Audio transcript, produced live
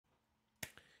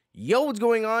Yo, what's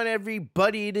going on,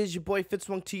 everybody? It is your boy Fitz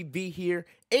TV here,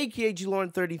 aka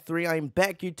GLauren33. I am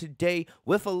back here today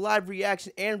with a live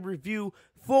reaction and review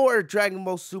for Dragon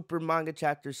Ball Super Manga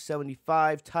Chapter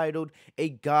 75, titled A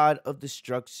God of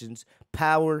Destruction's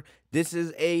Power. This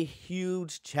is a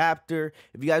huge chapter.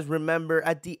 If you guys remember,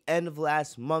 at the end of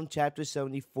last month, Chapter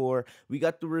 74, we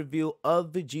got the reveal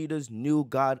of Vegeta's new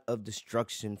God of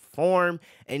Destruction form.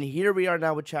 And here we are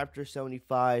now with Chapter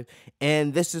 75,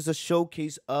 and this is a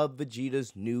showcase of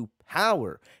Vegeta's new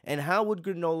power. And how would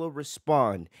Granolah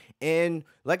respond? And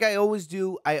like I always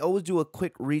do a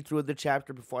quick read through of the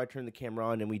chapter before I turn the camera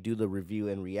on and we do the review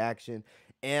and reaction.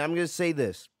 And I'm going to say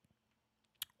this.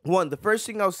 One, the first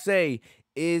thing I'll say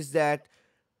is that,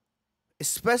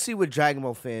 especially with Dragon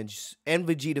Ball fans and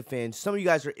Vegeta fans, some of you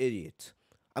guys are idiots.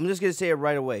 I'm just going to say it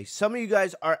right away. Some of you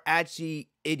guys are actually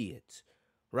idiots,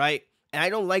 right? And I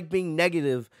don't like being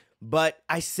negative, but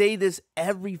I say this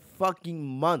every fucking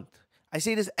month. I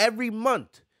say this every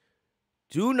month.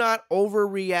 Do not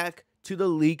overreact to the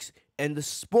leaks and the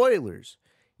spoilers.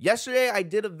 Yesterday, I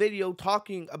did a video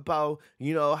talking about,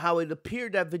 how it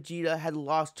appeared that Vegeta had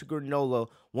lost to Granolah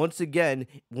once again,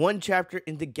 one chapter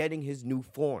into getting his new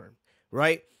form,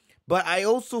 right? But I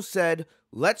also said,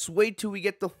 let's wait till we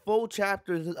get the full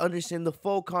chapter to understand the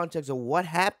full context of what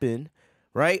happened,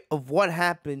 right? Of what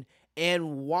happened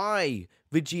and why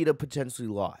Vegeta potentially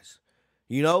lost.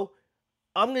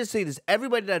 I'm going to say this.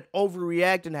 Everybody that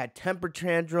overreacted and had temper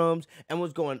tantrums and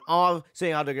was going off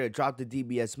saying how they're going to drop the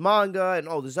DBS manga and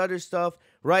all this other stuff,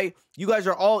 right? You guys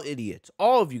are all idiots.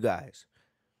 All of you guys.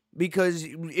 Because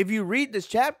if you read this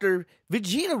chapter,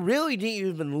 Vegeta really didn't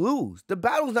even lose. The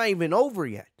battle's not even over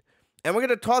yet. And we're going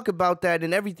to talk about that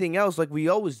and everything else like we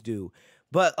always do.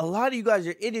 But a lot of you guys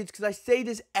are idiots because I say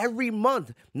this every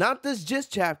month. Not this just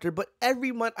chapter, but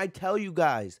every month I tell you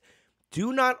guys.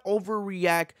 Do not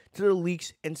overreact to the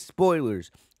leaks and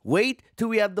spoilers. Wait till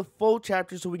we have the full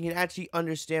chapter so we can actually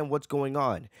understand what's going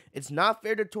on. It's not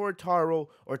fair to Toritaro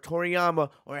or Toriyama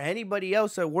or anybody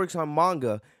else that works on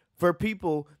manga for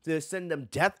people to send them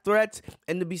death threats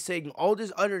and to be saying all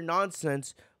this other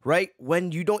nonsense, right,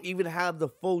 when you don't even have the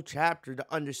full chapter to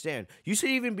understand. You should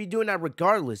even be doing that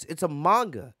regardless. It's a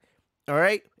manga, all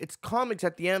right? It's comics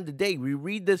at the end of the day. We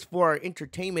read this for our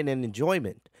entertainment and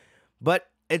enjoyment. But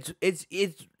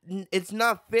it's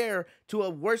not fair to a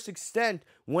worse extent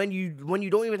when you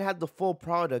don't even have the full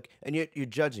product and you're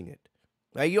judging it.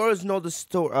 Right? You always know the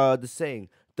saying,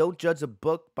 don't judge a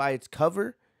book by its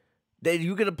cover. That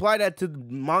you can apply that to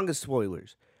manga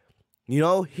spoilers.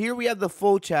 Here we have the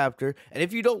full chapter, and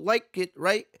if you don't like it,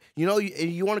 right, you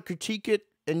want to critique it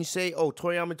and you say, oh,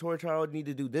 Toriyama and Toritaro need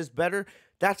to do this better,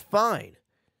 that's fine.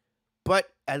 But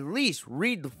at least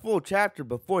read the full chapter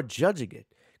before judging it.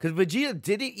 Because Vegeta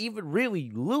didn't even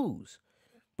really lose.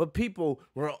 But people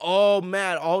were all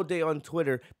mad all day on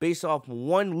Twitter based off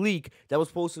one leak that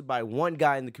was posted by one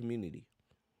guy in the community.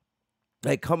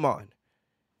 Like, come on.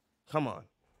 Come on.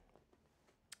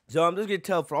 So I'm just going to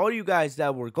tell, for all you guys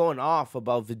that were going off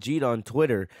about Vegeta on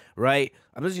Twitter, right?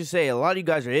 I'm just going to say, a lot of you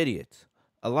guys are idiots.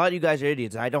 A lot of you guys are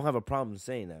idiots. I don't have a problem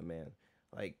saying that, man.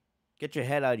 Like, get your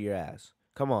head out of your ass.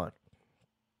 Come on.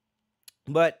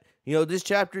 But this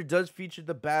chapter does feature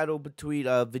the battle between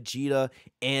Vegeta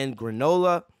and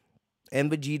Granolah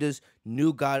and Vegeta's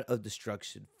new God of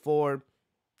Destruction form.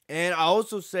 And I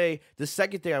also say, the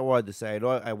second thing I wanted to say,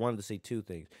 I wanted to say two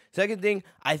things. Second thing,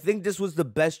 I think this was the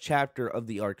best chapter of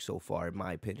the arc so far, in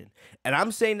my opinion. And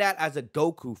I'm saying that as a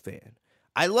Goku fan.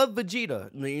 I love Vegeta.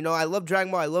 I love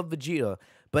Dragon Ball. I love Vegeta.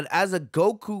 But as a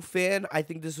Goku fan, I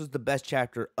think this was the best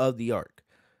chapter of the arc.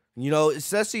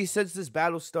 Especially since this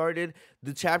battle started,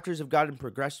 the chapters have gotten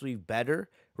progressively better,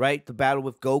 right? The battle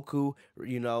with Goku,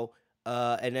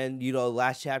 and then,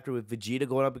 last chapter with Vegeta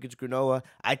going up against Granolah.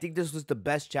 I think this was the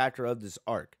best chapter of this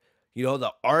arc.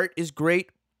 The art is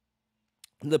great.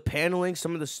 The paneling,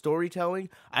 some of the storytelling,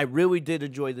 I really did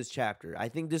enjoy this chapter. I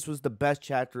think this was the best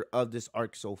chapter of this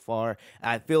arc so far. And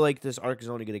I feel like this arc is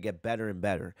only going to get better and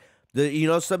better.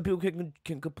 Some people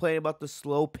can complain about the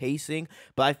slow pacing,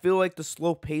 but I feel like the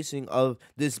slow pacing of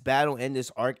this battle and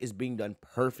this arc is being done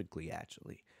perfectly,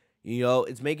 actually.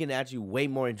 It's making it actually way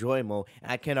more enjoyable, and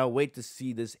I cannot wait to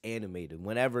see this animated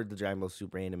whenever the Dragon Ball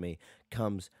Super anime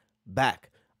comes back.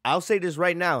 I'll say this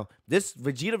right now. This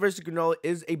Vegeta versus Granolah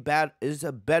is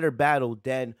a better battle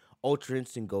than Ultra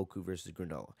Instinct Goku versus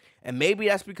Granolah. And maybe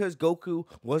that's because Goku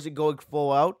wasn't going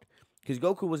full out. Because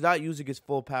Goku was not using his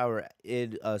full power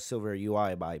in Silver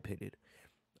UI, in my opinion.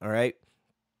 All right?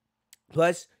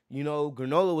 Plus,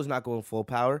 Granolah was not going full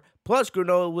power. Plus,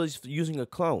 Granolah was using a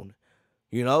clone.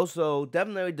 You know, so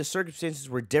definitely the circumstances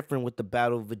were different with the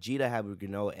battle Vegeta had with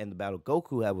Granolah and the battle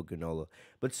Goku had with Granolah.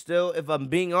 But still, if I'm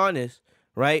being honest,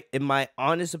 right, in my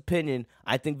honest opinion,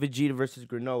 I think Vegeta versus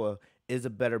Granolah is a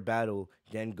better battle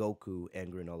than Goku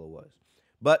and Granolah was.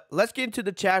 But let's get into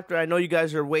the chapter. I know you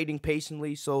guys are waiting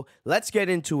patiently, so let's get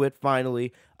into it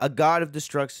finally. A God of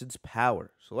Destruction's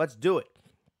power. So let's do it.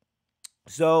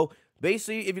 So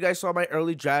basically, if you guys saw my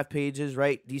early draft pages,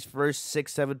 right, these first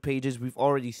 6, 7 pages we've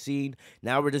already seen.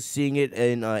 Now we're just seeing it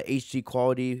in HD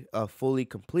quality, fully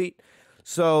complete.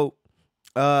 So,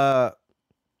 your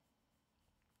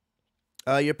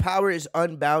power is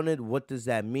unbounded. What does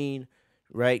that mean?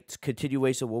 Right, it's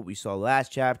continuation of what we saw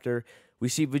last chapter. We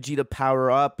see Vegeta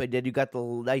power up, and then you got the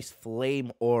nice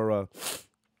flame aura.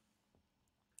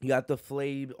 You got the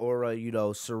flame aura, you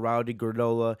know, surrounding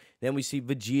Granolah. Then we see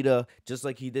Vegeta, just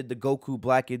like he did the Goku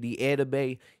Black in the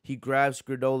anime. He grabs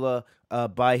Granolah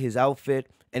by his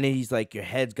outfit, and then he's like, your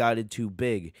head's gotten too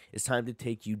big. It's time to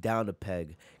take you down a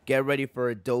peg. Get ready for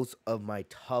a dose of my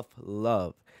tough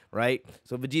love, right?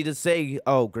 So Vegeta's saying,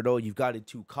 oh, Granolah, you've gotten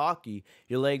too cocky.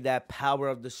 You're letting that power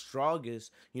of the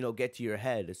strongest, you know, get to your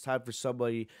head. It's time for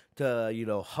somebody to, you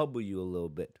know, humble you a little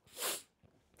bit.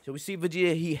 So we see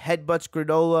Vegeta, he headbutts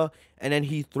Granolah, and then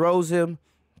he throws him.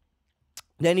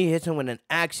 Then he hits him with an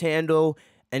axe handle,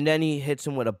 and then he hits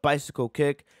him with a bicycle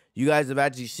kick. You guys have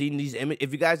actually seen these images.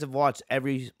 If you guys have watched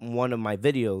every one of my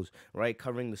videos, right,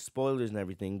 covering the spoilers and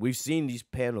everything, we've seen these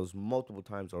panels multiple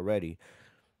times already.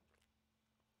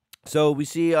 So we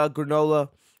see Granolah.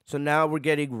 So now we're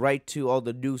getting right to all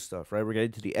the new stuff, right? We're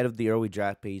getting to the end of the early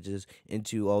draft pages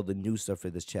into all the new stuff for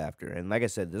this chapter. And like I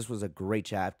said, this was a great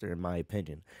chapter in my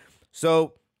opinion.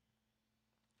 So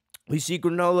we see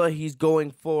Granolah, he's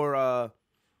going for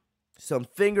some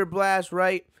finger blast,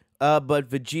 right? But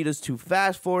Vegeta's too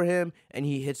fast for him, and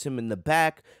he hits him in the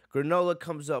back. Granolah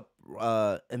comes up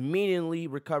immediately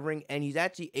recovering, and he's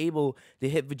actually able to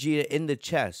hit Vegeta in the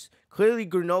chest. Clearly,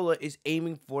 Granolah is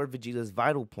aiming for Vegeta's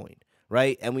vital point.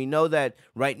 Right, and we know that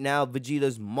right now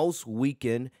Vegeta's most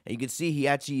weakened, and you can see he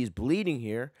actually is bleeding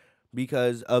here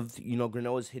because of, you know,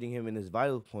 Granolah's hitting him in his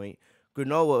vital point.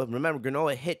 Remember,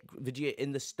 Granolah hit Vegeta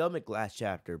in the stomach last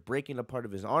chapter, breaking a part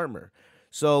of his armor.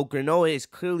 So Granolah is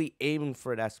clearly aiming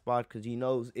for that spot because he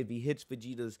knows if he hits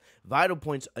Vegeta's vital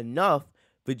points enough,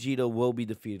 Vegeta will be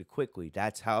defeated quickly.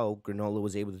 That's how Granolah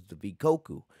was able to defeat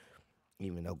Goku,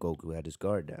 even though Goku had his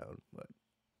guard down. But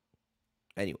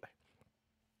anyway.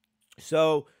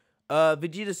 So,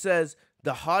 Vegeta says,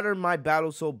 the hotter my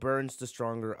battle soul burns, the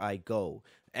stronger I go.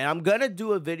 And I'm going to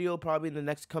do a video probably in the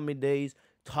next coming days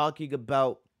talking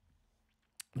about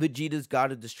Vegeta's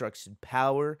God of Destruction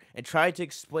power and try to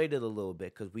explain it a little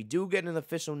bit because we do get an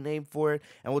official name for it,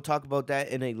 and we'll talk about that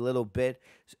in a little bit.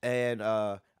 And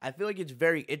I feel like it's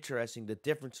very interesting, the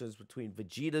differences between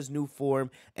Vegeta's new form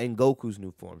and Goku's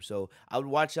new form. So, I would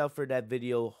watch out for that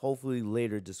video hopefully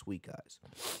later this week, guys.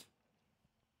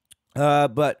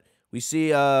 But we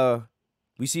see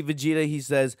Vegeta, he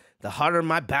says, the hotter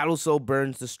my battle soul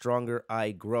burns, the stronger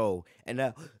I grow. And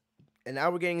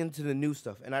now we're getting into the new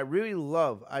stuff. And I really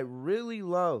love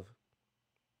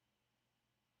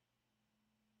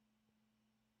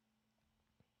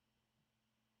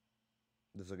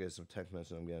this. Look at some text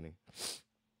message I'm getting.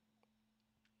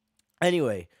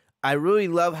 Anyway, I really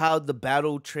love how the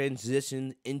battle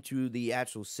transitioned into the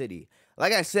actual city.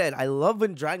 Like I said, I love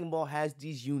when Dragon Ball has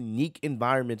these unique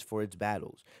environments for its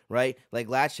battles, right? Like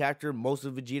last chapter, most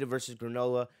of Vegeta versus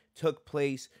Granolah took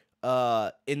place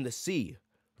in the sea,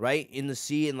 right? In the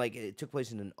sea, and like it took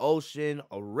place in an ocean,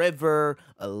 a river,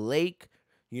 a lake.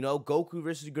 You know, Goku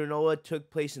versus Granolah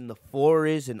took place in the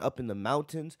forest and up in the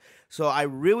mountains. So I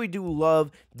really do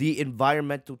love the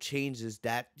environmental changes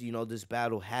that, you know, this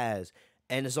battle has.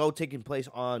 And it's all taking place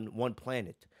on one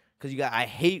planet. Because I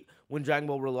hate when Dragon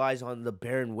Ball relies on the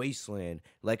barren wasteland,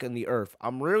 like on the Earth.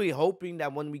 I'm really hoping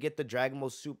that when we get the Dragon Ball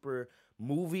Super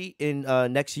movie in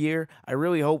next year, I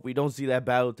really hope we don't see that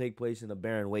battle take place in the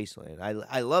barren wasteland.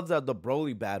 I love that the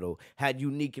Broly battle had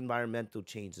unique environmental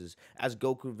changes as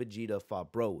Goku and Vegeta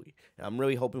fought Broly. And I'm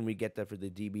really hoping we get that for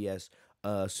the DBS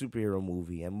superhero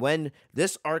movie. And when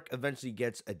this arc eventually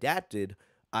gets adapted,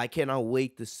 I cannot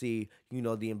wait to see, you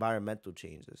know, the environmental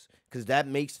changes, because that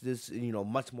makes this, you know,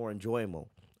 much more enjoyable.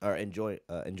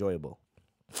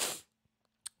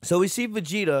 So we see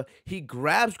Vegeta, he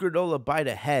grabs Granolah by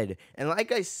the head, and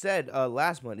like I said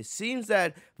last month, it seems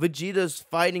that Vegeta's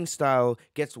fighting style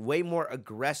gets way more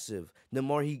aggressive the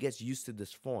more he gets used to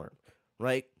this form,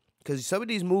 right? Because some of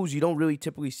these moves you don't really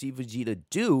typically see Vegeta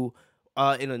do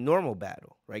in a normal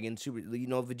battle, right? In Super,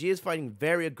 Vegeta's fighting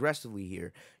very aggressively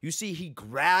here. You see, he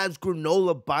grabs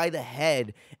Granolah by the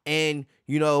head, and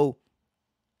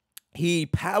he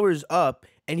powers up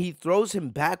and he throws him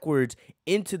backwards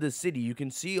into the city. You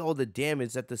can see all the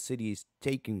damage that the city is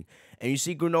taking. And you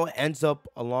see Granolah ends up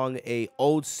along a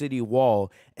old city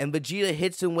wall, and Vegeta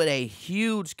hits him with a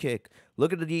huge kick.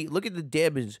 Look at the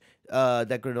damage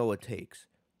that Granolah takes.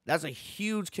 That's a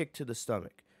huge kick to the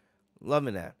stomach.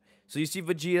 Loving that. So you see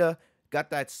Vegeta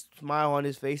got that smile on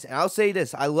his face. And I'll say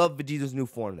this, I love Vegeta's new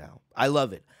form now. I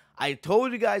love it. I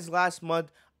told you guys last month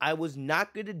I was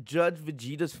not going to judge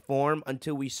Vegeta's form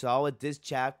until we saw it this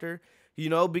chapter,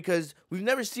 because we've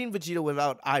never seen Vegeta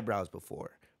without eyebrows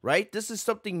before, right? This is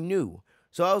something new.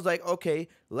 So I was like, okay,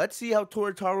 let's see how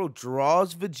Toritaro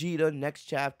draws Vegeta next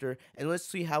chapter, and let's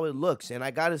see how it looks. And I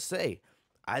got to say,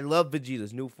 I love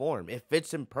Vegeta's new form. It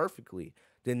fits him perfectly.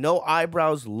 The no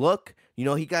eyebrows look,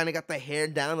 he kind of got the hair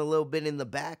down a little bit in the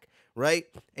back, right?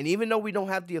 And even though we don't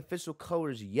have the official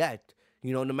colors yet,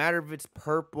 no matter if it's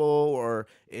purple or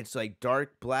it's like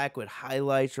dark black with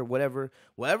highlights or whatever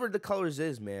the colors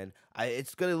is, man,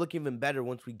 it's gonna look even better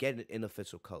once we get it in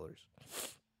official colors.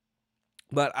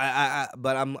 But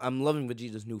I'm loving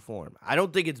Vegeta's new form. I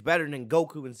don't think it's better than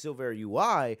Goku and Silver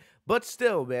UI, but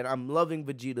still, man, I'm loving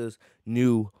Vegeta's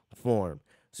new form.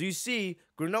 So you see,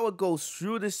 Granolah goes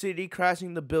through the city,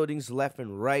 crashing the buildings left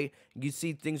and right. You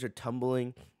see things are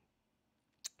tumbling.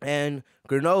 And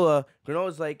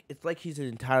Granola's like, it's like he's an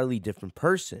entirely different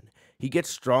person. He gets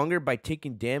stronger by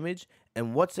taking damage,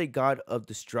 and what's a god of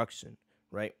destruction,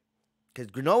 right?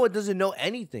 Because Granolah doesn't know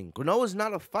anything. Granola's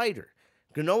not a fighter.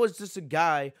 Granola's just a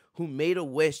guy who made a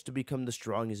wish to become the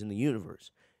strongest in the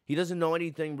universe. He doesn't know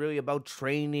anything really about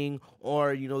training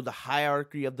or, the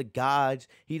hierarchy of the gods.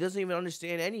 He doesn't even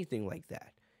understand anything like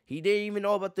that. He didn't even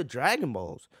know about the Dragon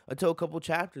Balls until a couple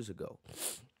chapters ago.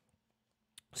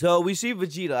 So we see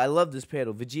Vegeta. I love this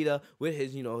panel. Vegeta with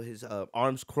his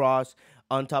arms crossed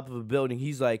on top of a building.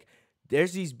 He's like,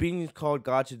 there's these beings called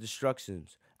gods of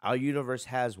destructions. Our universe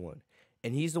has one.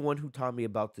 And he's the one who taught me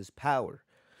about this power.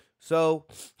 So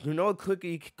Granolah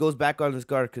quickly goes back on his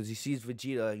guard because he sees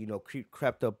Vegeta,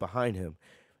 crept up behind him.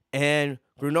 And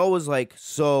Granola's like,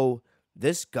 so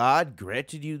this god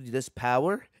granted you this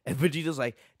power? And Vegeta's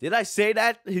like, did I say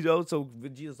that? So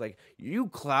Vegeta's like, you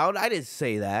clown, I didn't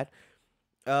say that.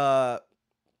 So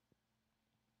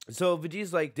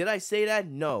Vegeta's like, did I say that?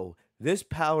 No, this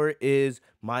power is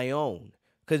my own.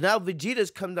 Because now Vegeta's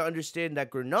come to understand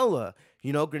that Granola's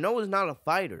not a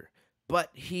fighter, but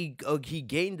he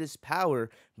gained this power,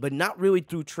 but not really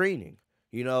through training.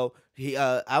 I don't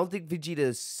think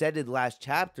Vegeta said it last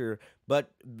chapter,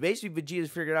 but basically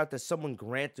Vegeta's figured out that someone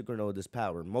granted Granolah this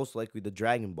power, most likely the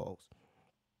Dragon Balls.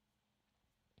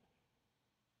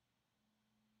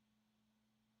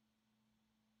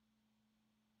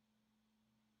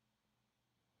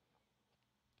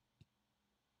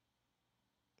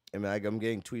 And I'm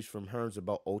getting tweets from Herms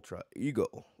about Ultra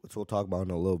Ego, which we'll talk about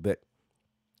in a little bit.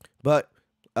 But,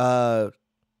 and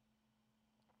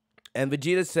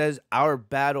Vegeta says, our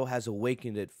battle has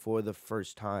awakened it for the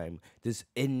first time. This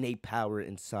innate power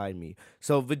inside me.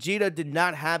 So Vegeta did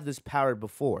not have this power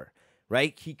before,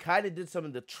 right? He kind of did some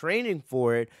of the training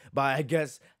for it by, I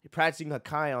guess, practicing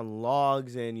Hakai on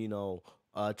logs and,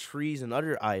 trees and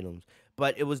other items.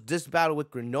 But it was this battle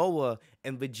with Granolah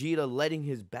and Vegeta letting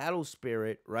his battle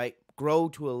spirit, right, grow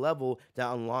to a level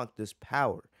that unlocked this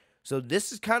power. So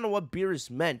this is kind of what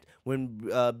Beerus meant when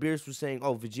Beerus was saying,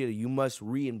 oh, Vegeta, you must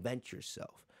reinvent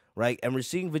yourself, right? And we're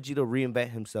seeing Vegeta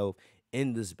reinvent himself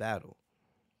in this battle.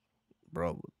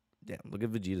 Bro, damn, look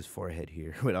at Vegeta's forehead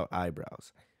here without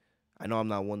eyebrows. I know I'm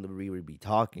not one to really be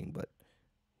talking, but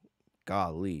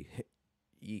golly.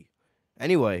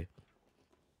 Anyway,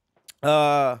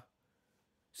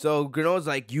 so Granola's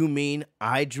like, you mean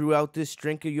I drew out this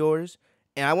drink of yours?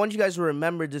 And I want you guys to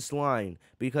remember this line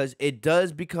because it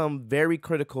does become very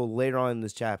critical later on in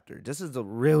this chapter. This is a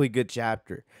really good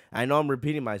chapter. I know I'm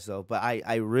repeating myself, but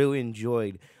I really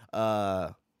enjoyed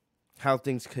how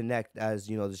things connect as,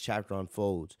 this chapter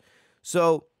unfolds.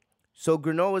 So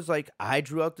Granola's like, I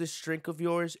drew out this drink of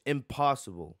yours?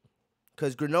 Impossible.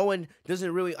 Because Granolah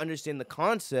doesn't really understand the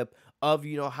concept of,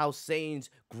 how Saiyans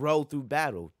grow through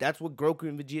battle. That's what Goku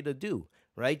and Vegeta do,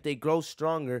 right? They grow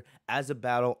stronger as a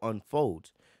battle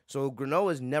unfolds. So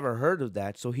Granola's never heard of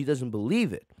that, so he doesn't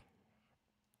believe it.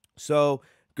 So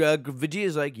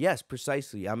Vegeta's like, yes,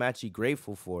 precisely. I'm actually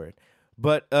grateful for it.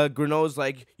 But Granola's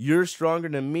like, you're stronger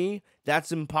than me?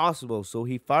 That's impossible. So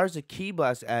he fires a Ki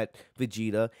Blast at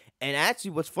Vegeta. And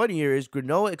actually, what's funny here is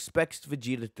Granolah expects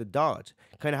Vegeta to dodge.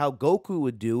 Kind of how Goku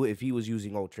would do if he was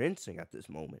using Ultra Instinct at this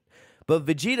moment. But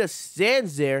Vegeta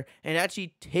stands there and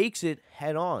actually takes it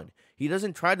head on. He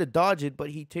doesn't try to dodge it,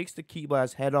 but he takes the Ki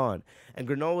Blast head on. And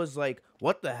Granola's like,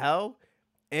 what the hell?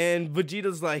 And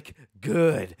Vegeta's like,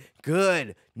 good,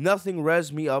 good. Nothing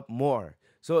revs me up more.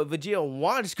 So Vegeta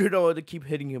wants Granolah to keep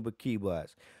hitting him with Ki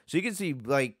Blast. So you can see,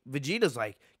 like, Vegeta's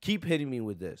like, keep hitting me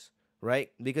with this, right?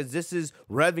 Because this is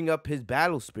revving up his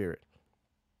battle spirit.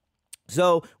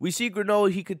 So we see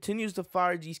Granolah, he continues to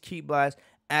fire these Ki Blasts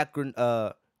at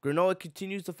Granolah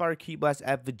continues to fire Ki Blasts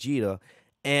at Vegeta,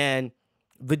 and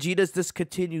Vegeta just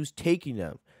continues taking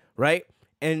them, right?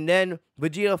 And then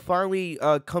Vegeta finally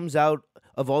comes out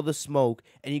of all the smoke,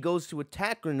 and he goes to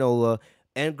attack Granolah,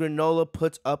 and Granolah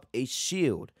puts up a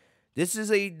shield. This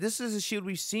is a shield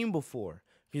we've seen before.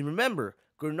 If you remember,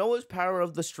 Granola's power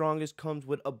of the strongest comes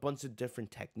with a bunch of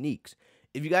different techniques.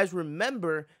 If you guys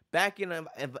remember, back in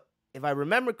if I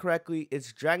remember correctly,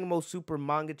 it's Dragon Ball Super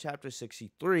Manga Chapter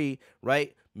 63,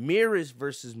 right? Mirrors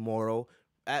versus Moro.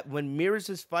 When Mirrors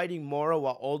is fighting Moro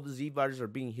while all the Z Fighters are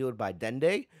being healed by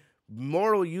Dende,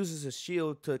 Moro uses a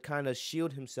shield to kind of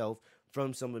shield himself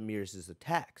from some of Mirrors'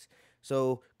 attacks.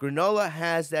 So Granolah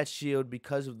has that shield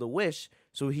because of the wish,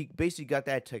 so he basically got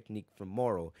that technique from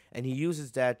Moro, and he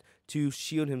uses that to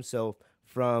shield himself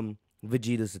from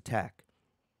Vegeta's attack.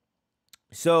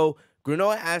 So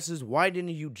Granolah asks, why didn't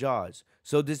you dodge?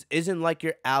 So this isn't like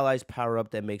your ally's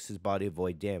power-up that makes his body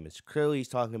avoid damage. Clearly he's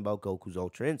talking about Goku's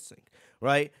Ultra Instinct,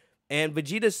 right? And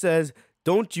Vegeta says,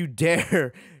 don't you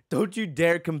dare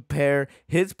compare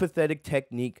his pathetic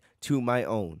technique to my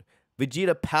own.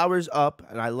 Vegeta powers up,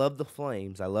 and I love the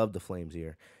flames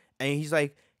here. And he's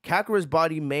like, Kakarot's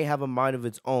body may have a mind of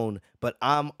its own, but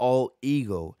I'm all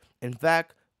ego. In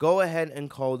fact, go ahead and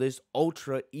call this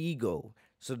Ultra Ego.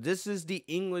 So this is the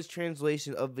English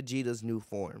translation of Vegeta's new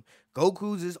form.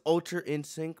 Goku's is Ultra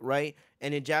Instinct, right?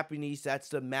 And in Japanese, that's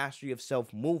the mastery of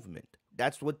self-movement.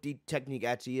 That's what the technique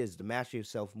actually is, the mastery of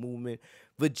self-movement.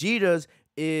 Vegeta's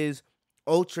is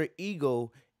Ultra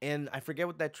Ego, and I forget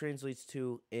what that translates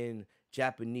to in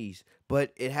Japanese,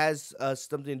 but it has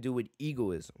something to do with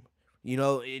egoism. You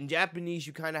know, in Japanese,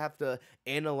 you kind of have to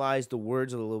analyze the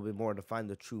words a little bit more to find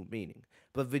the true meaning.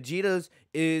 But Vegeta's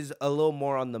is a little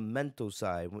more on the mental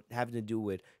side, having to do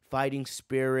with fighting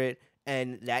spirit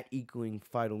and that equaling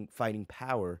fighting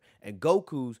power. And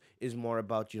Goku's is more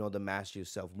about, you know, the mastery of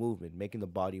self-movement, making the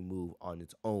body move on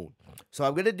its own. So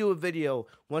I'm going to do a video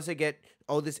once I get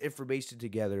all this information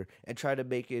together and try to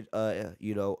make it,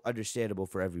 you know, understandable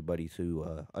for everybody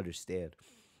to understand.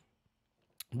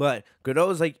 But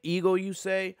Granola's like ego, you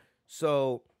say?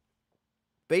 So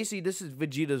basically, this is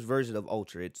Vegeta's version of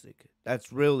Ultra Instinct.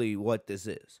 That's really what this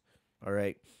is. All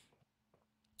right.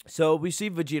 So we see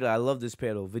Vegeta. I love this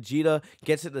panel. Vegeta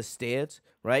gets in the stance,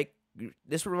 right?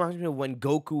 This reminds me of when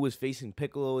Goku was facing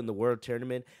Piccolo in the World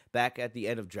Tournament back at the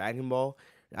end of Dragon Ball.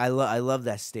 I love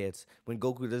that stance when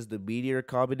Goku does the meteor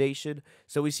combination.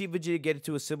 So we see Vegeta get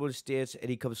into a similar stance, and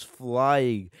he comes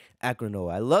flying at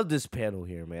Granolah. I love this panel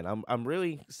here, man. I'm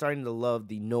really starting to love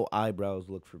the no eyebrows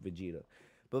look for Vegeta.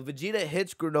 But Vegeta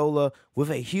hits Granolah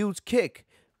with a huge kick.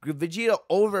 Vegeta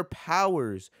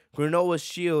overpowers Granolah's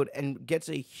shield and gets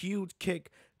a huge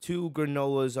kick to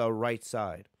Granolah's right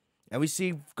side. And we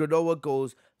see Granolah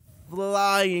goes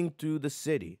flying through the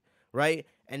city, right?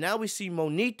 And now we see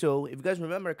Monito. If you guys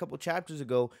remember a couple chapters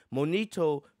ago,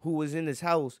 Monito, who was in his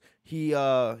house, he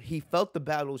felt the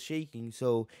battle shaking.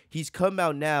 So he's come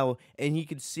out now, and he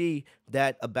can see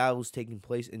that a battle is taking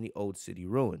place in the old city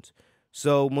ruins.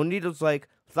 So Monito's like,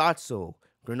 thought so.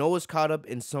 Granola's caught up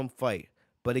in some fight.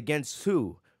 But against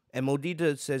who? And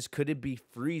Monito says, could it be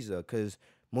Frieza? Because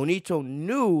Monito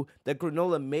knew that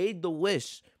Granolah made the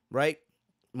wish, right?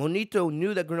 Monito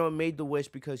knew that Granolah made the wish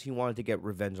because he wanted to get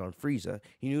revenge on Frieza.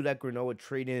 He knew that Granolah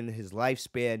traded in his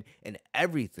lifespan and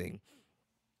everything.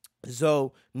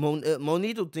 So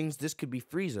Monito thinks this could be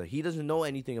Frieza. He doesn't know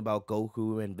anything about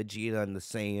Goku and Vegeta and the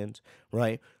Saiyans,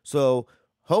 right? So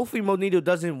hopefully Monito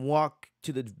doesn't walk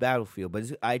to the battlefield. But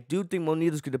I do think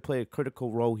Monito's going to play a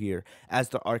critical role here as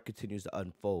the arc continues to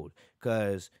unfold.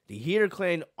 Because the Heeter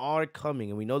Clan are coming,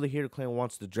 and we know the Heeter Clan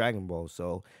wants the Dragon Ball.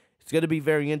 So it's going to be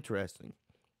very interesting.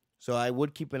 So I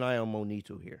would keep an eye on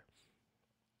Monito here.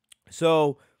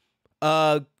 So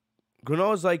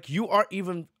Granolah's like, you aren't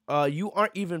even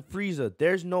Frieza.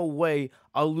 There's no way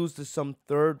I'll lose to some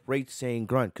third-rate Saiyan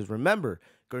grunt. Because remember,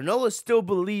 Granolah still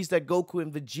believes that Goku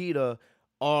and Vegeta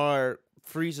are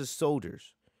Frieza's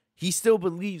soldiers. He still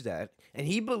believes that. And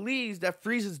he believes that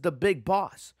Frieza's the big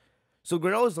boss. So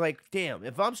Granola's like, damn,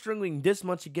 if I'm struggling this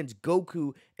much against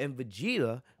Goku and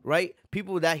Vegeta, right?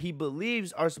 People that he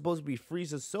believes are supposed to be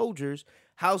Frieza's soldiers,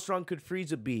 how strong could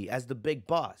Frieza be as the big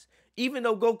boss? Even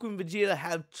though Goku and Vegeta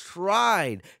have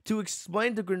tried to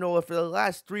explain to Granolah for the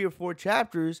last 3 or 4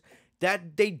 chapters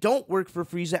that they don't work for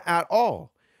Frieza at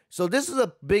all. So this is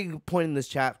a big point in this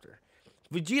chapter.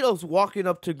 Vegeta's walking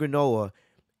up to Granolah,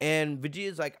 and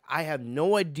Vegeta's like, I have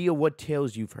no idea what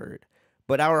tales you've heard,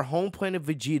 but our home planet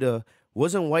Vegeta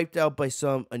wasn't wiped out by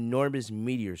some enormous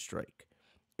meteor strike.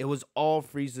 It was all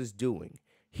Frieza's doing.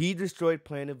 He destroyed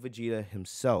planet Vegeta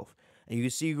himself. And you can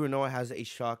see Granolah has a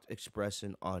shocked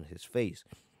expression on his face.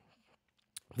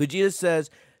 Vegeta says,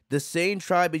 the Saiyan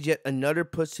tribe is yet another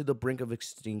push to the brink of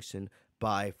extinction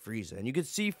by Frieza. And you can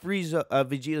see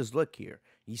Vegeta's look here.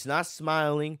 He's not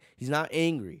smiling. He's not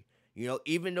angry. You know,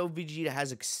 even though Vegeta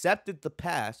has accepted the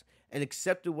past and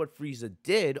accepted what Frieza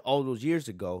did all those years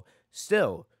ago,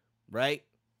 still, right?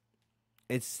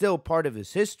 It's still part of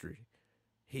his history.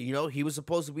 He was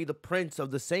supposed to be the prince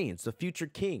of the Saiyans, the future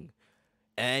king.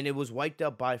 And it was wiped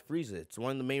out by Frieza. It's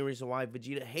one of the main reasons why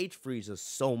Vegeta hates Frieza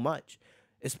so much.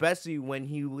 Especially when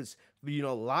he was,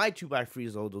 lied to by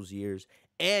Frieza all those years.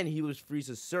 And he was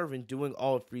Frieza's servant doing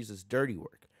all of Frieza's dirty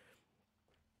work.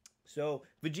 So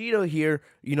Vegeta here,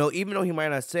 even though he might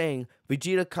not saying,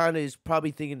 Vegeta kind of is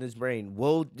probably thinking in his brain,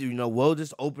 we'll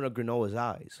just open up Granola's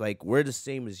eyes. Like, we're the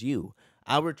same as you.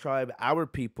 Our tribe, our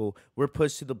people, we're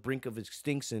pushed to the brink of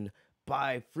extinction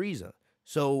by Frieza.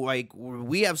 So, like,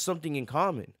 we have something in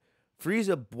common.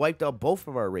 Frieza wiped out both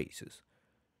of our races.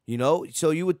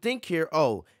 So you would think here,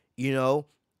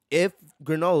 if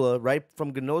Granolah, right,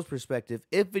 from Granola's perspective,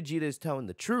 if Vegeta is telling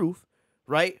the truth,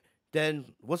 right,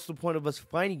 then what's the point of us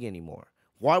fighting anymore?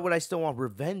 Why would I still want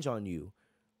revenge on you?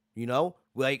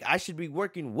 Like, I should be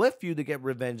working with you to get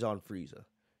revenge on Frieza,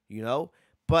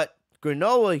 But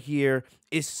Granolah here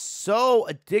is so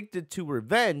addicted to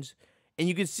revenge. And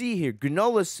you can see here,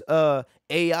 Granolah's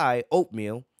AI,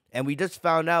 Oatmeal, and we just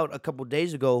found out a couple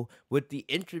days ago with the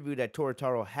interview that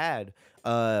Toritaro had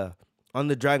on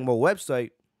the Dragon Ball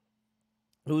website,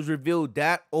 it was revealed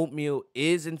that Oatmeal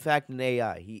is in fact an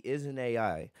AI. He is an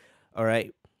AI, all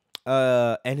right?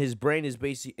 And his brain is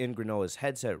basically in Granolah's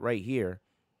headset right here.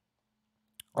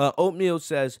 Oatmeal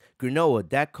says, Granolah,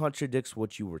 that contradicts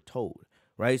what you were told,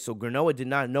 right? So Granolah did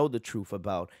not know the truth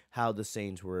about how the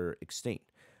Saiyans were extinct.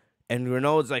 And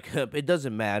Granolah's like, it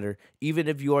doesn't matter. Even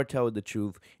if you are telling the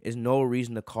truth, there's no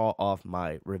reason to call off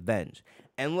my revenge.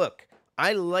 And look,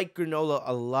 I like Granolah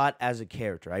a lot as a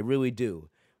character. I really do.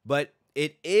 But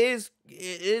it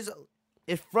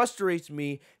frustrates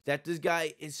me that this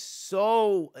guy is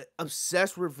so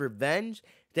obsessed with revenge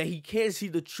that he can't see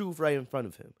the truth right in front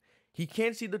of him. He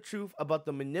can't see the truth about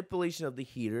the manipulation of the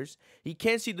Heeters. He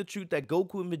can't see the truth that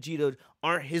Goku and Vegeta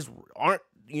aren't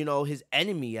his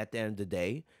enemy at the end of the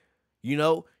day.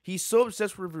 He's so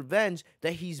obsessed with revenge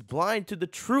that he's blind to the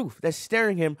truth that's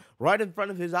staring him right in front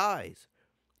of his eyes.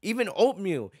 Even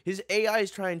Oatmeal, his AI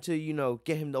is trying to,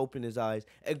 get him to open his eyes,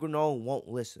 and Granolah won't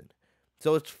listen.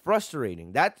 So it's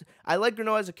frustrating. I like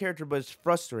Granolah as a character, but it's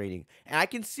frustrating. And I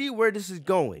can see where this is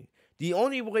going. The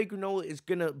only way Granolah is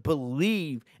going to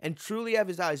believe and truly have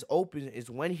his eyes open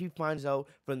is when he finds out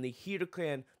from the Heeter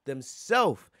Clan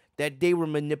themselves that they were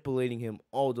manipulating him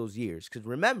all those years. Because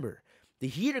remember, the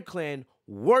Heeter Clan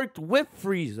worked with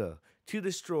Frieza to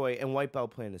destroy and wipe out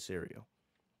Planet Cereal.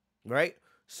 Right?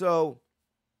 So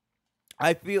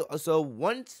I feel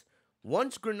once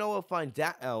Granolah finds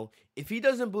that out, if he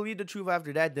doesn't believe the truth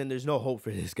after that, then there's no hope for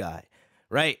this guy.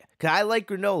 Right? Because I like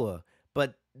Granolah,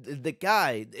 but the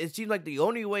guy, it seems like the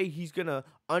only way he's going to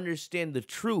understand the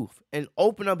truth and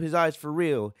open up his eyes for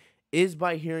real is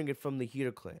by hearing it from the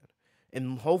Heeter Clan.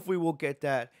 And hopefully we'll get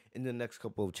that in the next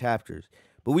couple of chapters.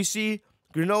 But we see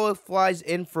Granolah flies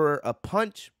in for a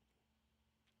punch.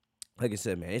 Like I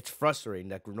said, man, it's frustrating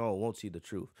that Granolah won't see the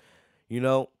truth.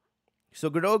 So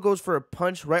Granolah goes for a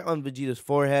punch right on Vegeta's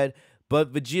forehead,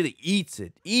 but Vegeta eats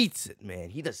it, man.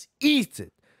 He just eats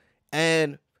it.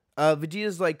 And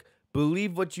Vegeta's like,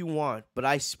 believe what you want, but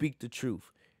I speak the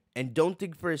truth. And don't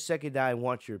think for a second that I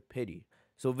want your pity.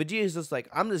 So Vegeta's just like,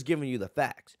 I'm just giving you the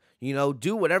facts.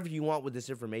 Do whatever you want with this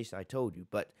information I told you.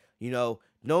 But,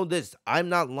 know this, I'm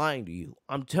not lying to you.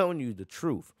 I'm telling you the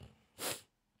truth.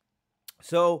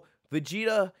 So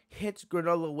Vegeta hits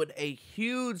Granolah with a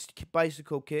huge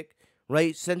bicycle kick,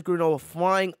 right? Sends Granolah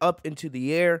flying up into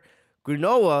the air.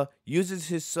 Granolah uses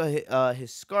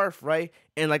his scarf, right,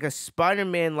 in like a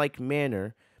Spider-Man-like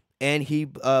manner, and he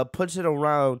puts it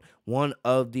around one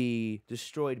of the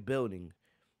destroyed buildings,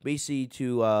 basically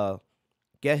to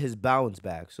get his balance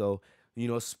back. So,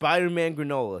 Spider-Man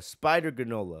Granolah, Spider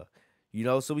Granolah,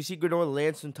 so we see Granolah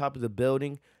lands on top of the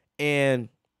building, and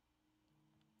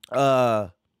uh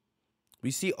we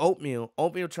see Oatmeal.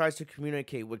 Oatmeal tries to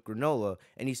communicate with Granolah,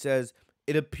 and he says,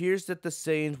 it appears that the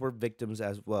Saiyans were victims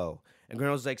as well. And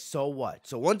Granola's like, so what?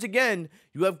 So once again,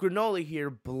 you have Granolah here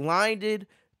blinded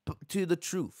to the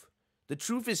truth. The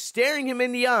truth is staring him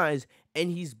in the eyes,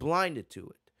 and he's blinded to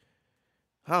it.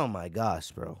 Oh my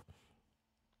gosh, bro.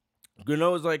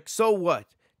 Granola's like, so what?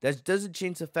 That doesn't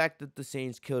change the fact that the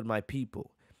Saiyans killed my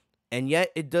people. And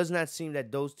yet, it does not seem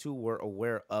that those two were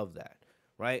aware of that,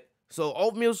 right? So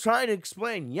Oatmeal's trying to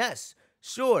explain, yes,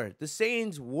 sure, the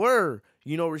Saiyans were,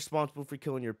 responsible for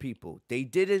killing your people. They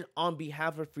did it on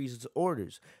behalf of Frieza's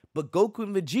orders. But Goku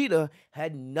and Vegeta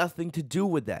had nothing to do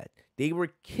with that. They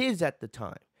were kids at the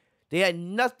time. They had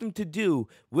nothing to do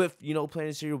with,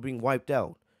 Planet Cereal being wiped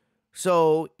out.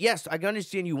 So, yes, I can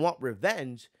understand you want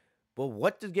revenge, but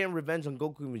what is getting revenge on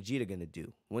Goku and Vegeta going to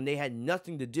do when they had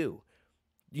nothing to do?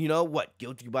 What?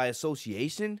 Guilty by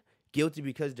association? Guilty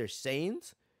because they're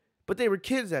Saiyans? But they were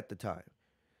kids at the time.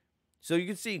 So you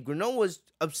can see Granola's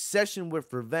obsession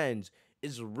with revenge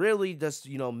is really just,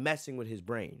 messing with his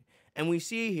brain. And we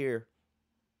see here,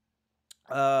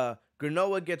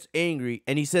 Granolah gets angry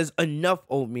and he says, enough,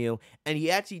 Oatmeal. And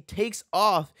he actually takes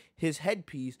off his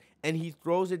headpiece and he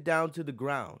throws it down to the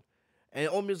ground. And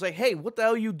Oatmeal's like, hey, what the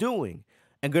hell are you doing?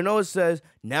 And Granolah says,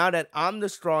 now that I'm the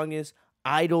strongest,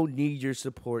 I don't need your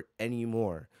support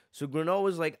anymore. So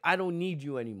Granola's like, I don't need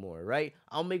you anymore, right?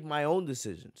 I'll make my own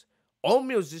decisions.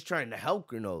 Oatmeal's just trying to help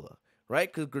Granolah,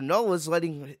 right? Because Granola's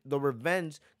letting the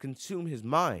revenge consume his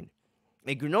mind.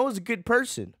 And Granola's a good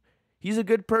person. He's a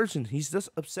good person. He's just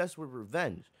obsessed with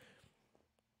revenge.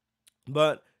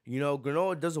 But,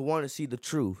 Granolah doesn't want to see the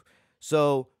truth.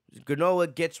 So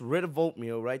Granolah gets rid of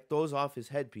Oatmeal, right? Throws off his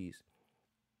headpiece.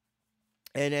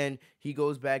 And then he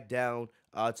goes back down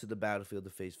to the battlefield to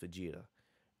face Vegeta.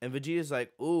 And Vegeta's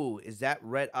like, ooh, is that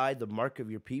red eye the mark of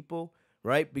your people?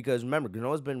 Right? Because remember,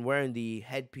 Granolah's been wearing the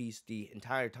headpiece the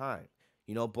entire time,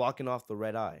 blocking off the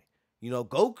red eye.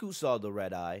 Goku saw the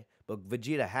red eye, but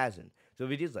Vegeta hasn't. So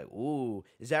Vegeta's like, ooh,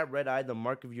 is that red eye the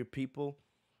mark of your people?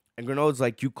 And Granolah's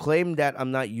like, you claim that I'm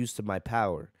not used to my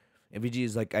power. And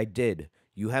Vegeta's like, I did.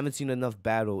 You haven't seen enough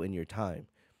battle in your time.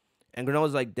 And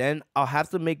Granolah's like, then I'll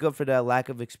have to make up for that lack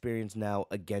of experience now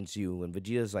against you. And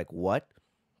Vegeta's like, what?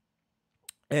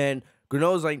 And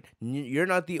Granolah's like, you're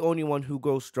not the only one who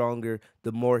grows stronger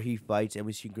the more he fights, and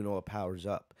we see Granolah powers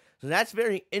up. So that's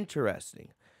very interesting.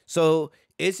 So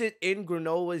is it in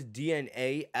Granolah's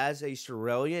DNA as a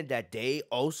Cerealian that they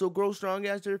also grow strong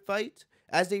as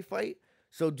they fight?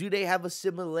 So do they have a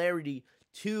similarity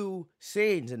to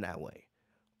Saiyans in that way?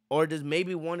 Or does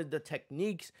maybe one of the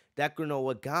techniques that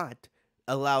Granolah got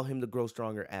allow him to grow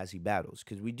stronger as he battles?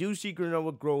 Because we do see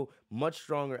Granolah grow much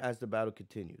stronger as the battle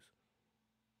continues.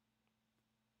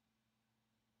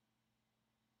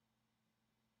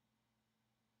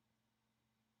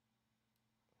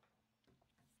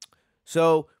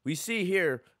 So we see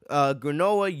here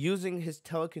Granolah using his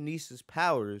telekinesis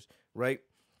powers, right?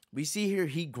 We see here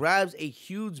he grabs a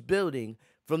huge building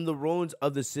from the ruins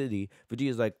of the city.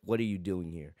 Vegeta's like, what are you doing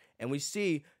here? And we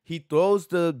see he throws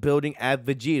the building at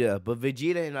Vegeta, but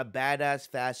Vegeta in a badass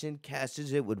fashion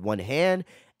catches it with one hand,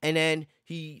 and then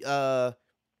he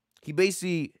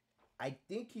basically, I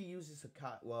think he uses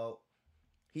Hakai. Well,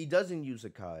 he doesn't use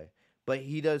Hakai, but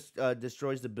he does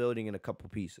destroys the building in a couple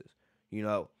pieces,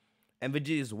 And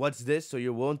Vegeta's, what's this? So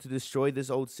you're willing to destroy this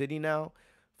old city now?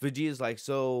 Vegeta's like,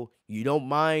 so you don't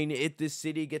mind if this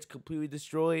city gets completely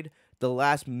destroyed? The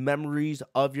last memories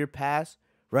of your past,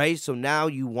 right? So now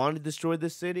you want to destroy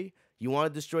this city? You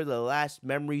want to destroy the last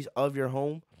memories of your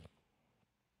home?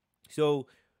 So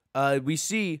we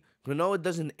see Granolah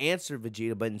doesn't answer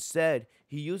Vegeta, but instead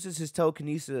he uses his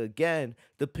telekinesis again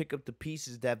to pick up the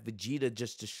pieces that Vegeta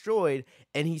just destroyed,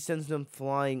 and he sends them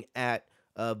flying at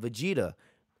Vegeta.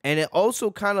 And it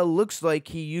also kind of looks like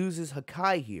he uses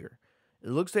Hakai here. It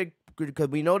looks like, because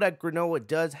we know that Granolah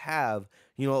does have,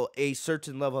 a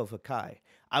certain level of Hakai.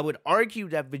 I would argue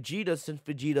that Vegeta, since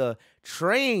Vegeta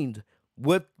trained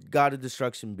with God of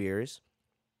Destruction Beerus,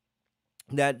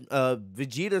 that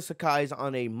Vegeta's Hakai is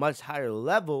on a much higher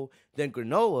level than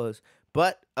Granolah's,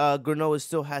 but Granolah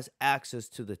still has access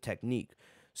to the technique.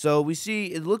 So we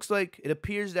see, it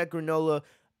appears that Granolah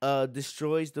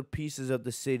destroys the pieces of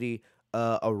the city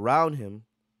around him,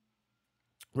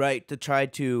 right, to try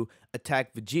to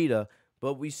attack Vegeta,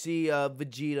 but we see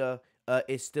Vegeta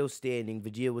is still standing.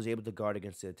 Vegeta was able to guard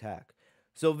against the attack.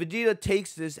 So Vegeta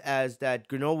takes this as that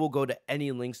Granolah will go to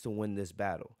any lengths to win this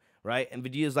battle, right? And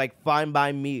Vegeta's like, fine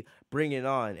by me, bring it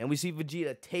on. And we see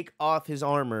Vegeta take off his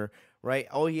armor, right?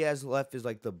 All he has left is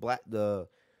like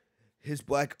his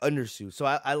black undersuit. So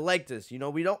I like this. You know,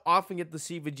 we don't often get to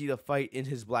see Vegeta fight in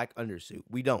his black undersuit.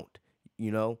 We don't.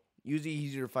 You know, usually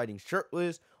he's either fighting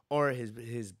shirtless or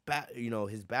his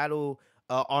battle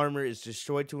armor is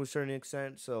destroyed to a certain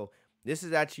extent. So this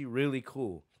is actually really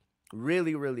cool,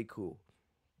 really really cool.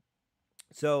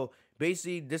 So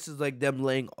basically, this is like them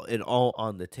laying it all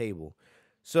on the table.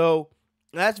 So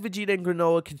as Vegeta and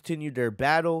Granolah continue their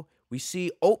battle, we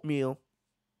see Oatmeal.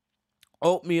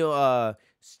 Oatmeal,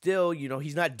 still, you know,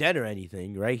 he's not dead or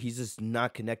anything, right? He's just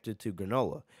not connected to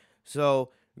Granolah. So,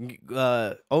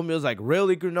 Oatmeal's like,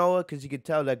 really, Granolah? Because you can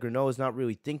tell that Granola's not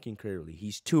really thinking clearly.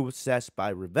 He's too obsessed by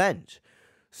revenge.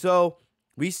 So,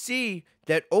 we see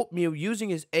that Oatmeal, using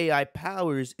his AI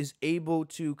powers, is able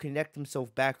to connect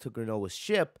himself back to Granola's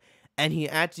ship, and he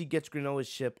actually gets Granola's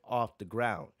ship off the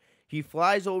ground. He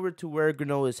flies over to where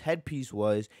Granola's headpiece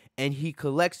was, and he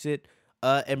collects it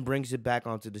and brings it back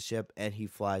onto the ship, and he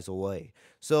flies away.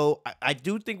 So I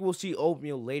do think we'll see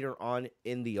Oatmeal later on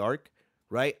in the arc,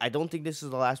 right? I don't think this is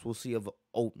the last we'll see of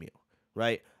Oatmeal,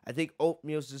 right? I think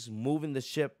Oatmeal's just moving the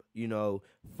ship, you know,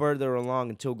 further along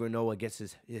until Granolah gets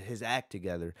his act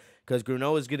together. Because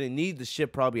Granola's going to need the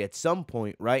ship probably at some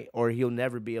point, right? Or he'll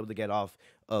never be able to get off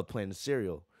Planet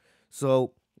Cereal.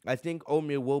 So I think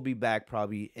Oatmeal will be back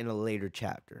probably in a later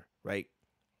chapter, right?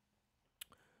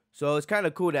 So it's kind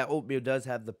of cool that Oatmeal does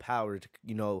have the power to,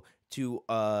 you know, to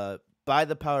by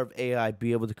the power of AI,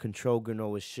 be able to control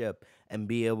Granola's ship and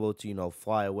be able to, you know,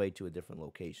 fly away to a different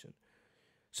location.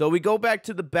 So we go back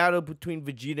to the battle between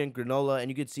Vegeta and Granolah,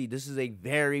 and you can see this is a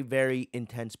very, very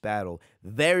intense battle.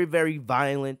 Very, very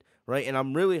violent, right? And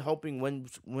I'm really hoping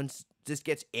once this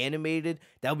gets animated,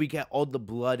 that we get all the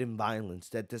blood and violence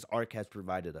that this arc has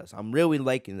provided us. I'm really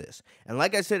liking this. And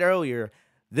like I said earlier,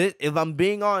 this, if I'm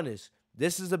being honest,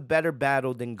 this is a better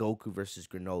battle than Goku versus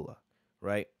Granolah,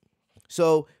 right?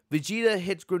 So Vegeta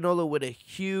hits Granolah with a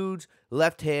huge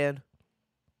left hand,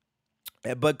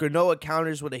 but Granolah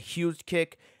counters with a huge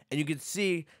kick, and you can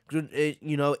see,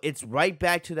 you know, it's right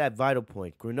back to that vital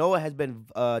point. Granolah has been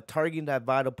targeting that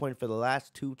vital point for the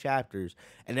last 2 chapters,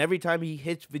 and every time he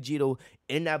hits Vegeta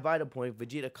in that vital point,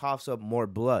 Vegeta coughs up more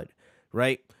blood,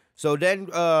 right? So then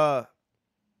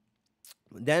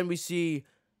we see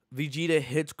Vegeta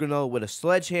hits Granolah with a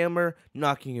sledgehammer,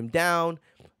 knocking him down.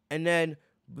 And then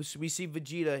we see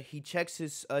Vegeta, he checks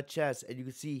his chest, and you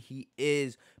can see he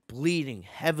is bleeding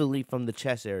heavily from the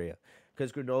chest area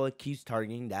because Granolah keeps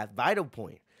targeting that vital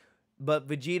point. But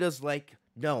Vegeta's like,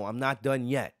 no, I'm not done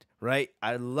yet, right?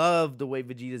 I love the way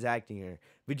Vegeta's acting here.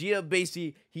 Vegeta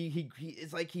basically,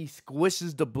 it's like he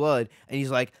squishes the blood, and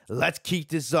he's like, let's keep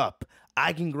this up.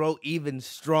 I can grow even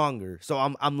stronger. So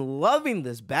I'm loving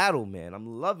this battle, man.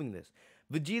 I'm loving this.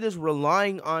 Vegeta's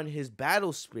relying on his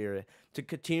battle spirit to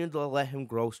continue to let him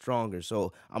grow stronger.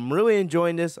 So I'm really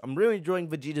enjoying this. I'm really enjoying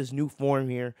Vegeta's new form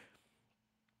here.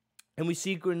 And we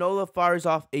see Granolah fires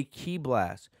off a ki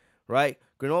blast, right?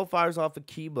 Granolah fires off a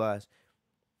ki blast.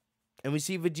 And we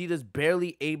see Vegeta's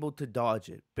barely able to dodge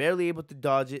it. Barely able to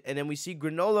dodge it. And then we see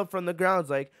Granolah from the ground. It's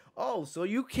like, oh, so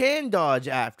you can dodge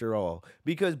after all.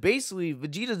 Because basically,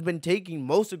 Vegeta's been taking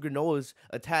most of Granolah's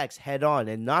attacks head on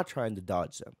and not trying to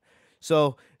dodge them.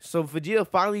 So Vegeta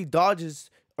finally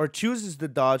dodges or chooses to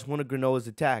dodge one of Granolah's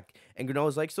attack. And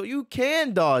Granolah's like, so you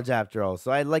can dodge after all.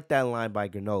 So I like that line by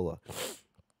Granolah.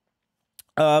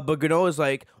 But Granolah's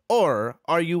like, or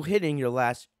are you hitting your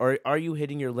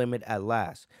limit at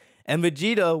last? And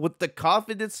Vegeta, with the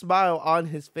confident smile on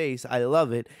his face, I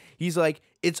love it. He's like,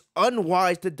 it's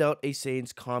unwise to doubt a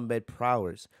Saiyan's combat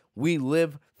prowess. We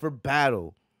live for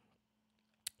battle.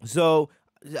 So,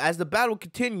 as the battle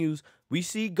continues, we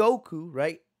see Goku,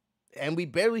 right? And we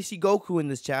barely see Goku in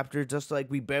this chapter, just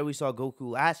like we barely saw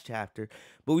Goku last chapter.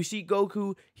 But we see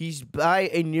Goku, he's by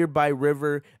a nearby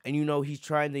river, and, you know, he's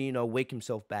trying to, you know, wake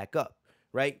himself back up,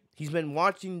 right? He's been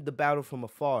watching the battle from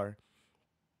afar.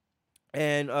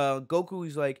 And Goku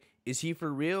is like, is he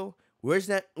for real? Where's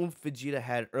that oomph Vegeta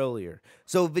had earlier?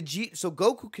 So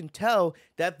Goku can tell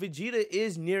that Vegeta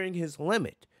is nearing his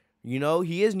limit. You know,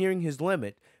 he is nearing his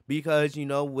limit because, you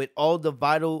know, with all the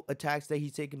vital attacks that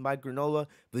he's taken by Granolah,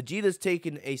 Vegeta's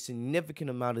taken a significant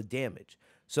amount of damage.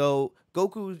 So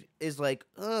Goku is like,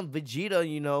 Vegeta,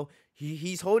 you know,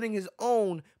 he's holding his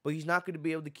own, but he's not going to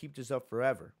be able to keep this up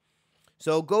forever.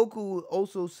 So Goku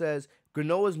also says,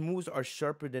 Granolah's moves are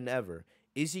sharper than ever.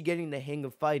 Is he getting the hang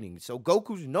of fighting? So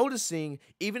Goku's noticing,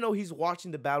 even though he's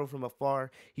watching the battle from afar,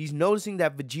 he's noticing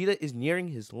that Vegeta is nearing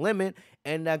his limit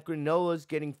and that Granolah's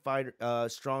getting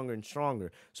stronger and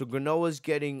stronger. So Granolah's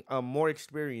getting more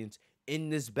experience in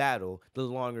this battle the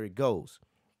longer it goes.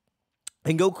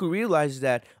 And Goku realizes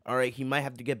that, all right, he might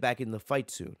have to get back in the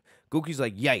fight soon. Goku's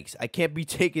like, yikes, I can't be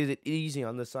taking it easy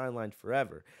on the sidelines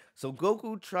forever. So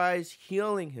Goku tries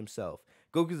healing himself.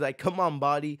 Goku's like, come on,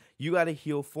 body, you got to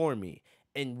heal for me.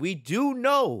 And we do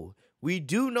know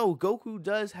Goku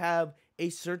does have a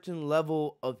certain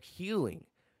level of healing.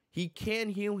 He can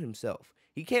heal himself.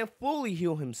 He can't fully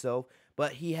heal himself,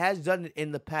 but he has done it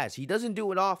in the past. He doesn't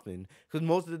do it often because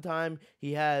most of the time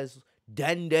he has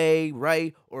Dende,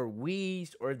 right, or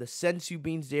Whis, or the Sensu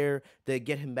beans there that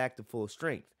get him back to full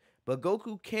strength. But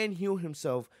Goku can heal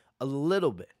himself a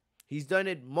little bit. He's done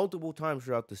it multiple times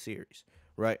throughout the series,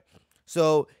 right?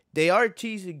 So they are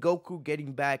teasing Goku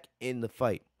getting back in the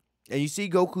fight. And you see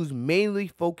Goku's mainly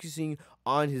focusing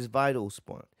on his vital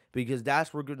spot because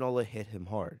that's where Granolah hit him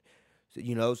hard.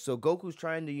 So Goku's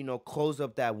trying to, close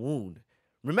up that wound.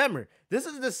 Remember, this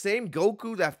is the same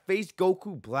Goku that faced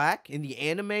Goku Black in the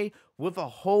anime with a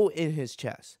hole in his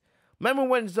chest. Remember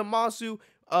when Zamasu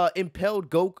impaled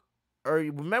Goku, or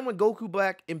remember when Goku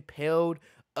Black impaled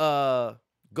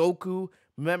Goku,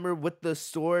 remember, with the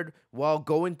sword while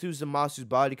going through Zamasu's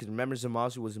body, because remember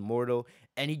Zamasu was immortal,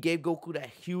 and he gave Goku that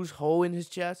huge hole in his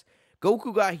chest?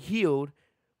 Goku got healed,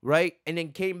 right, and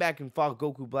then came back and fought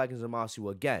Goku Black and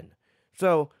Zamasu again.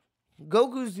 So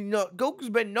Goku's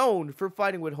been known for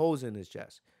fighting with holes in his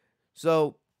chest.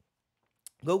 So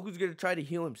Goku's gonna try to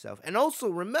heal himself. And also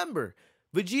remember,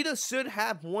 Vegeta should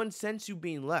have one Sensu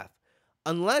bean left.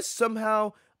 Unless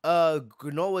somehow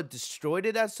Granolah destroyed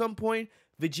it at some point,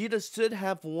 Vegeta should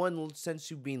have one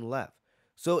Sensu bean left.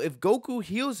 So if Goku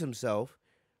heals himself,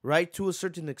 right, to a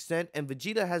certain extent, and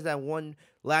Vegeta has that one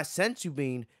last Sensu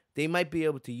bean, they might be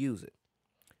able to use it.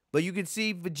 But you can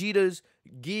see Vegeta's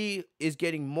Gi is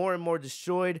getting more and more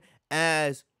destroyed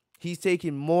as he's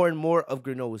taking more and more of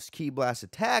Granolah's Ki Blast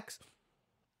attacks.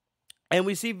 And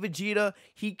we see Vegeta,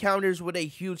 he counters with a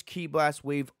huge Ki Blast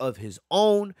wave of his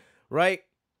own, right?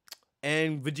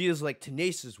 And Vegeta's like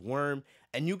Tenacious Worm.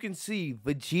 And you can see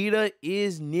Vegeta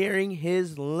is nearing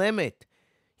his limit.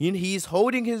 He's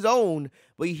holding his own,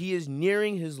 but he is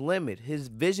nearing his limit. His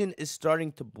vision is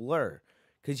starting to blur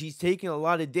because he's taking a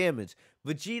lot of damage.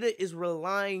 Vegeta is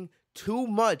relying too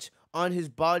much on his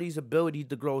body's ability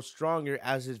to grow stronger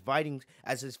as his fighting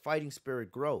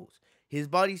spirit grows. His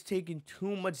body's taking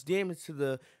too much damage to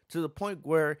the point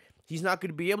where he's not going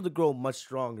to be able to grow much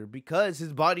stronger because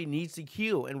his body needs to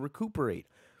heal and recuperate.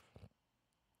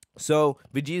 So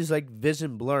Vegeta's like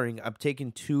vision blurring. I've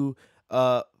taken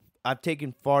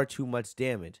far too much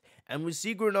damage. And we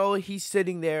see Granolah, he's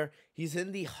sitting there. He's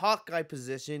in the Hawkeye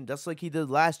position, just like he did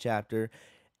last chapter.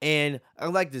 And I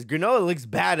like this. Granolah looks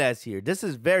badass here. This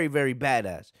is very, very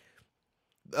badass.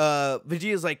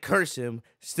 Vegeta's like, curse him.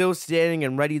 Still standing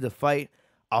and ready to fight.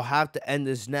 I'll have to end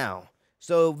this now.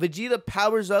 So Vegeta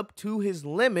powers up to his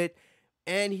limit.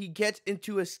 And he gets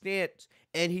into a stance.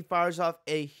 And he fires off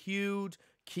a huge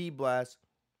Ki Blast.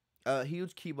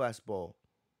 Huge Ki Blast ball.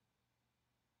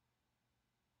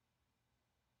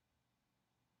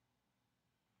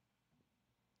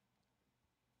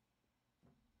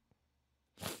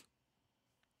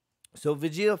 So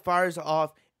Vegeta fires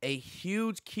off a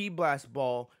huge Ki Blast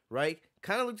ball, right?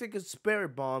 Kind of looks like a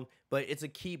Spirit Bomb, but it's a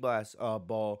Ki Blast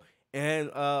ball.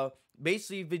 And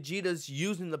basically Vegeta's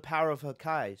using the power of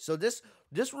Hawkeye. So this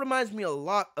reminds me a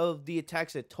lot of the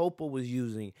attacks that Toppo was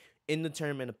using in the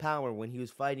Tournament of Power when he was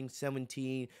fighting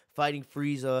 17, fighting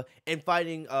Frieza, and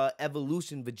fighting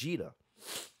Evolution Vegeta.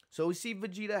 So we see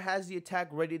Vegeta has the attack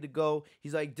ready to go.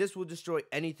 He's like, this will destroy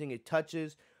anything it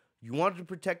touches. You want to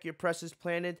protect your precious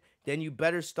planet? Then you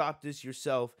better stop this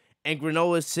yourself. And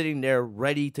Granolah is sitting there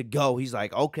ready to go. He's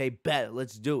like, okay, bet,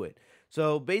 let's do it.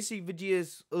 So basically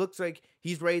Vegeta looks like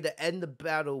he's ready to end the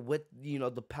battle with,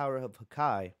 the power of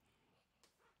Hawkeye.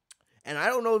 And I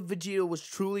don't know if Vegeta was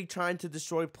truly trying to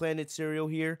destroy Planet Cereal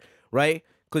here, right?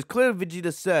 Because clearly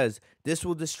Vegeta says this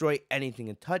will destroy anything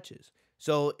it touches.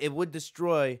 So it would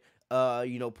destroy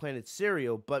Planet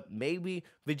Cereal, but maybe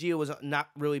Vegeta was not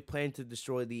really planning to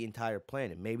destroy the entire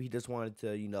planet. Maybe he just wanted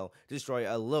to, destroy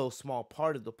a little small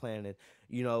part of the planet,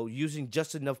 using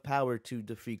just enough power to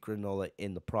defeat Granolah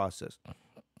in the process.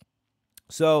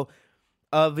 So,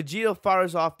 Vegeta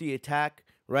fires off the attack,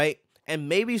 right? And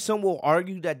maybe some will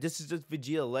argue that this is just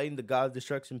Vegeta letting the God of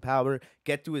Destruction power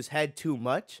get to his head too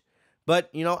much. But,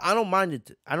 I don't mind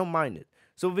it.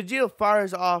 So Vegeta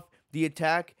fires off the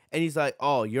attack, and he's like,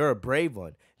 oh, you're a brave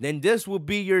one. then this will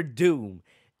be your doom.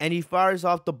 And he fires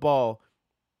off the ball.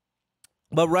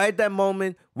 But right at that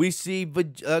moment, we see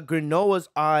Granolah's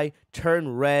eye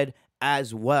turn red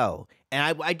as well.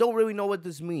 And I don't really know what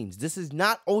this means. This is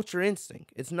not Ultra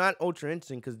Instinct. It's not Ultra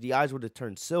Instinct because the eyes would have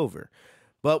turned silver.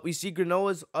 But we see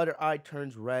Granolah's other eye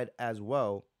turns red as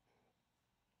well.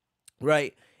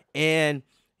 Right? And,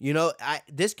 you know,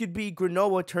 this could be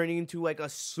Granolah turning into like a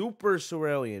super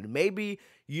Cerulean. Maybe,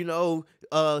 you know,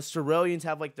 Ceruleans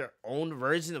have like their own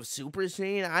version of Super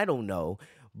Saiyan. I don't know.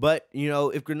 But, you know,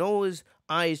 if Granolah's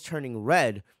eye is turning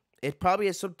red, it probably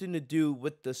has something to do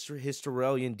with his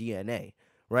Cerulean DNA,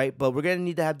 right? But we're going to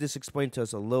need to have this explained to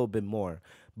us a little bit more.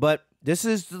 But this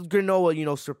is Granolah, you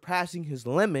know, surpassing his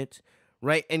limit,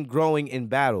 right, and growing in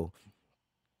battle.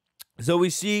 So we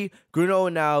see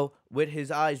Granolah now with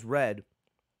his eyes red.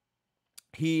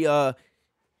 He does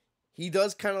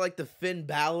kind of like the Finn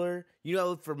Balor, you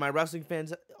know, for my wrestling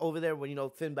fans over there, when, you know,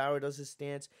 Finn Balor does his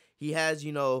stance, he has,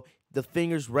 you know, the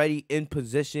fingers ready in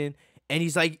position, and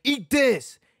he's like, eat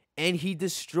this! And he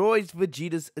destroys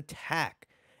Vegeta's attack.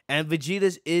 And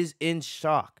Vegeta is in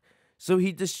shock. So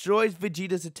he destroys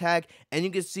Vegeta's attack, and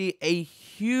you can see a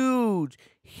huge,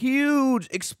 huge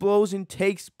explosion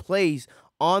takes place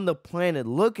on the planet.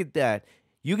 Look at that.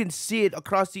 You can see it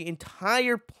across the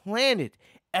entire planet.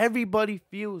 Everybody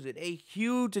feels it. A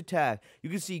huge attack. You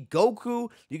can see Goku.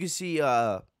 You can see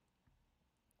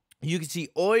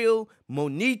Oil,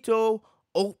 Monito,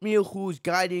 Oatmeal, who's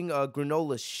guiding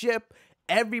Granolah's ship.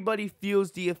 Everybody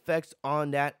feels the effects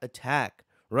on that attack,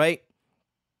 right?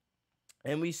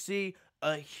 And we see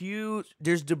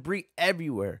there's debris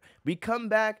everywhere. We come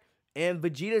back, and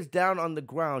Vegeta's down on the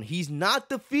ground. He's not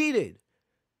defeated.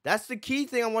 That's the key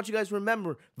thing I want you guys to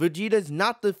remember. Vegeta's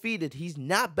not defeated. He's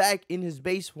not back in his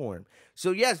base form.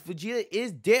 So yes, Vegeta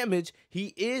is damaged.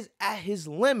 He is at his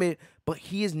limit, but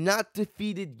he is not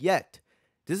defeated yet.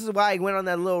 This is why I went on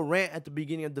that little rant at the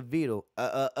beginning of the video,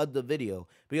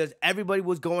 because everybody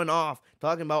was going off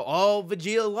talking about, oh,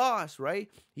 Vegeta lost, right?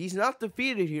 He's not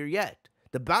defeated here yet.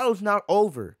 The battle's not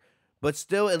over. But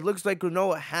still, it looks like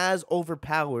Granolah has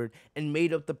overpowered and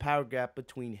made up the power gap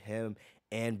between him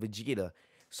and Vegeta.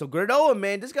 So Granolah,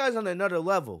 man, this guy's on another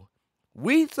level.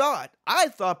 I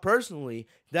thought personally,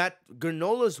 that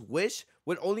Granolah's wish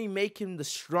would only make him the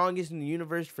strongest in the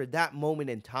universe for that moment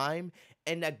in time,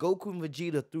 and that Goku and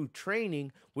Vegeta, through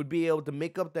training, would be able to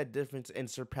make up that difference and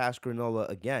surpass Granolah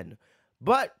again.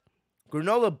 But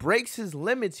Granolah breaks his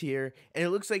limits here, and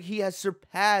it looks like he has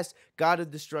surpassed God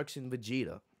of Destruction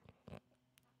Vegeta.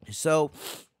 So,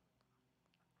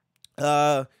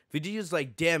 Vegeta's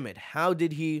like, damn it, how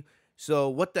did he... So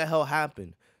what the hell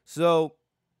happened? So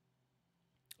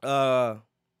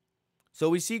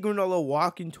we see Granolah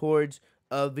walking towards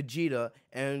Vegeta,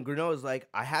 and Granolah's like,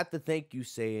 I have to thank you,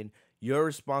 Saiyan. You're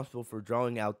responsible for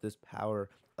drawing out this power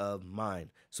of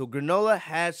mine. So Granolah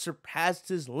has surpassed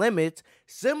his limits,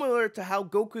 similar to how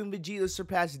Goku and Vegeta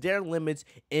surpassed their limits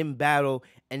in battle,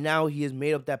 and now he has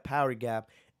made up that power gap,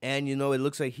 and, you know, it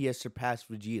looks like he has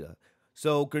surpassed Vegeta.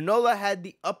 So Granolah had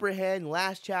the upper hand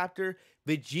last chapter.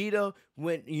 Vegeta,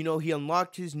 when, you know, he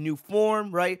unlocked his new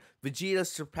form, right? Vegeta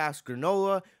surpassed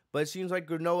Granolah, but it seems like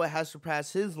Granolah has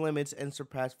surpassed his limits and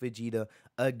surpassed Vegeta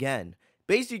again.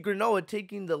 Basically, Granolah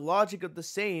taking the logic of the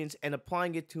Saiyans and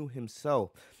applying it to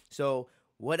himself. So,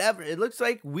 whatever, it looks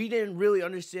like we didn't really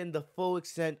understand the full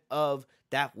extent of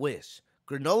that wish.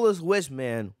 Granolah's wish,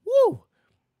 man, woo!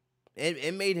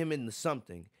 It made him into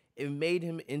something. It made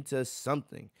him into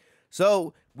something.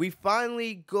 So, we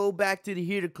finally go back to the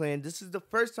Heeter Clan. This is the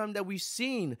first time that we've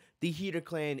seen the Heeter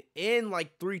Clan in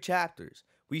like 3 chapters.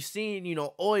 We've seen, you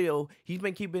know, Oil, he's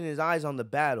been keeping his eyes on the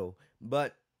battle.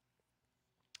 But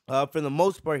for the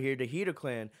most part here, the Heeter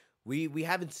Clan, we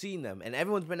haven't seen them. And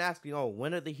everyone's been asking, oh,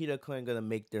 when are the Heeter Clan going to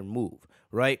make their move,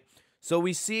 right? So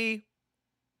we see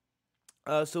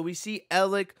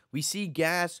Elec, we see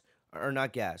Gas, or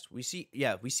not Gas. We see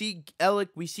Elec,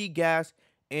 we see Gas,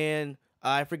 and...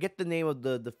 I forget the name of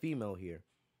the female here.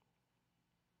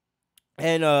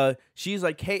 And she's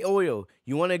like, hey, Oil,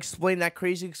 you want to explain that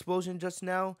crazy explosion just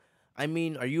now? I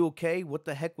mean, are you okay? What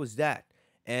the heck was that?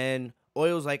 And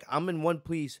Oil's like, I'm in one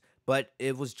piece, but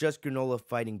it was just Granolah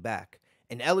fighting back.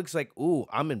 And Elec's like, ooh,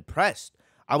 I'm impressed.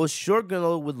 I was sure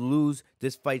Granolah would lose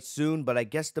this fight soon, but I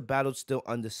guess the battle's still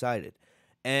undecided.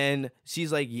 And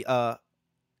she's like, I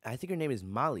think her name is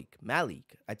Malik.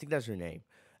 I think that's her name.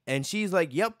 And she's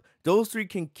like, yep, those 3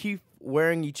 can keep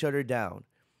wearing each other down.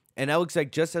 And Alec's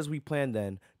like, just as we planned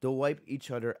then, they'll wipe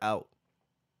each other out.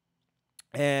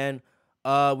 And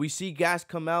we see Gas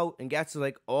come out, and Gas is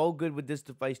like, all good with this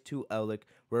device too, Elec.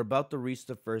 We're about to reach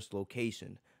the first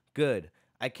location. Good.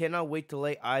 I cannot wait to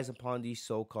lay eyes upon these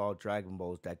so-called Dragon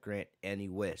Balls that grant any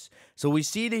wish. So we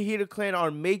see the Heeter Clan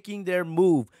are making their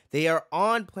move. They are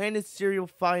on Planet Cereal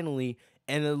finally,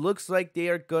 and it looks like they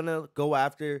are gonna go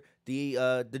after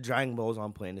the Dragon Balls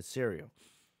on Planet Cereal.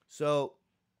 So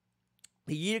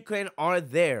the Heeter Clan are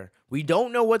there. We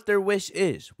don't know what their wish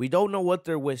is. We don't know what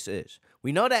their wish is.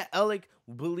 We know that Alec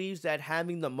believes that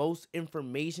having the most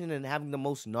information and having the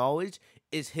most knowledge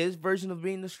is his version of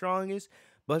being the strongest.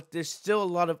 But there's still a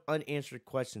lot of unanswered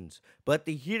questions. But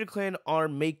the Heeter Clan are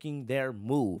making their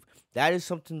move. That is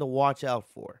something to watch out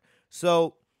for.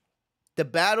 So, the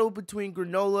battle between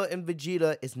Granolah and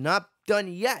Vegeta is not done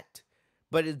yet.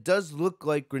 But it does look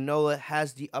like Granolah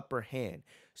has the upper hand.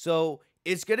 So,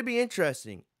 it's going to be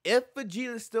interesting. If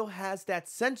Vegeta still has that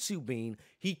sensu bean,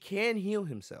 he can heal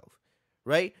himself.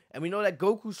 Right? And we know that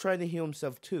Goku's trying to heal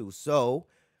himself too. So,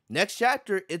 next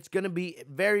chapter, it's going to be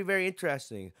very, very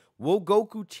interesting. Will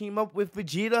Goku team up with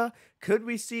Vegeta? Could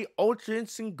we see Ultra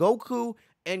Instinct Goku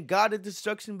and God of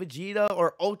Destruction Vegeta,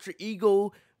 or Ultra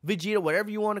Ego Vegeta, whatever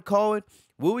you want to call it?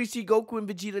 Will we see Goku and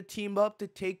Vegeta team up to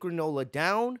take Granolah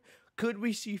down? Could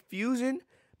we see fusion?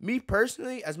 Me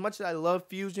personally, as much as I love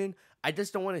fusion, I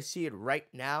just don't want to see it right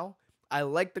now. I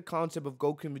like the concept of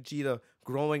Goku and Vegeta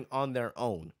growing on their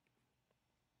own.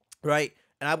 Right?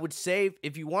 And I would save,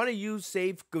 if you want to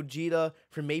save Gogeta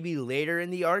for maybe later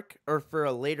in the arc or for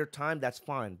a later time, that's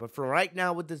fine. But for right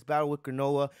now with this battle with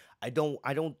Granolah, I don't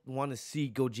want to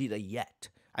see Gogeta yet.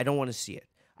 I don't want to see it.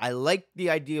 I like the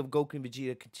idea of Goku and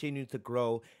Vegeta continuing to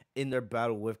grow in their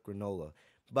battle with Granolah.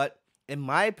 But in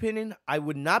my opinion, I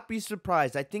would not be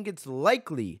surprised. I think it's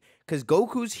likely, because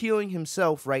Goku's healing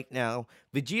himself right now.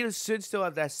 Vegeta should still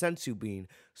have that sensu bean.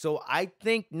 So I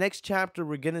think next chapter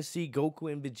we're going to see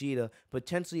Goku and Vegeta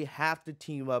potentially have to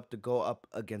team up to go up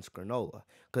against Granolah.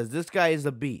 Because this guy is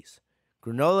a beast.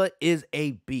 Granolah is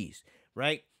a beast,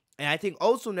 right? And I think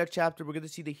also next chapter we're going to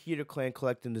see the Heeter Clan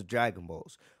collecting the Dragon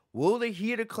Balls. Will the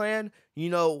Heeter Clan,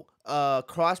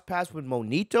 cross paths with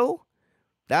Monito?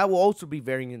 That will also be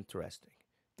very interesting.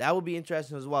 That will be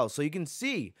interesting as well. So you can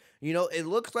see, it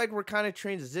looks like we're kind of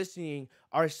transitioning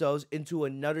ourselves into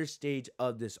another stage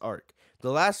of this arc. The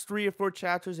last 3 or 4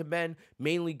 chapters have been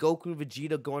mainly Goku and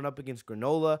Vegeta going up against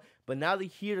Granolah. But now the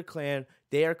Heeter Clan,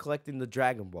 they are collecting the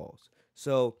Dragon Balls.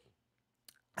 So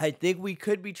I think we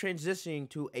could be transitioning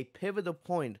to a pivotal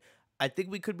point. I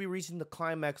think we could be reaching the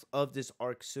climax of this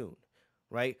arc soon.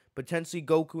 Right? Potentially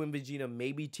Goku and Vegeta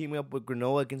maybe teaming up with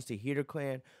Granolah against the Heeter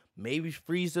Clan. Maybe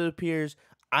Frieza appears.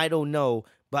 I don't know.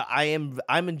 But I'm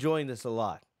enjoying this a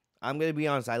lot. I'm going to be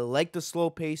honest. I like the slow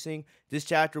pacing. This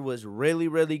chapter was really,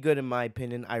 really good in my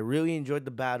opinion. I really enjoyed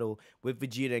the battle with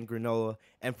Vegeta and Granolah.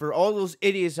 And for all those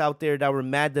idiots out there that were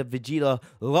mad that Vegeta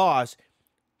lost,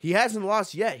 he hasn't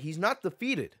lost yet. He's not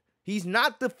defeated. He's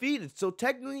not defeated. So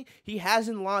technically, he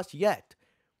hasn't lost yet.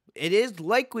 It is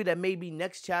likely that maybe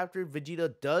next chapter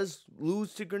Vegeta does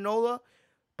lose to Granolah,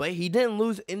 but he didn't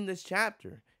lose in this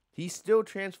chapter. He still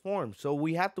transformed. So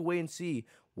we have to wait and see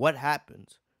what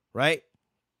happens, right?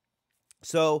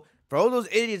 So for all those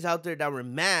idiots out there that were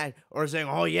mad or saying,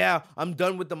 oh yeah, I'm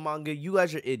done with the manga, you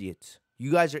guys are idiots.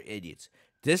 You guys are idiots.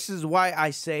 This is why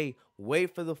I say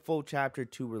wait for the full chapter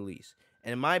to release.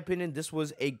 And in my opinion, this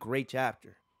was a great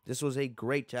chapter. This was a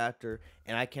great chapter,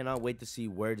 and I cannot wait to see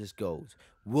where this goes.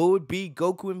 Will it be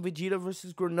Goku and Vegeta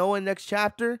versus Granolah next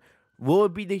chapter? Will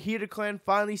it be the Heeter Clan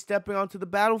finally stepping onto the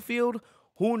battlefield?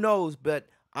 Who knows, but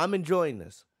I'm enjoying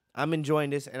this. I'm enjoying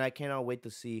this, and I cannot wait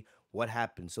to see what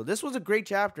happens. So this was a great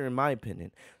chapter, in my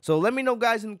opinion. So let me know,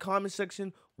 guys, in the comment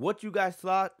section what you guys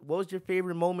thought. What was your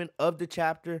favorite moment of the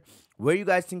chapter? Where you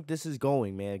guys think this is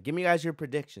going, man? Give me, guys, your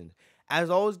predictions. As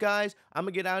always, guys, I'm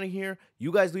going to get out of here.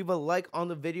 You guys leave a like on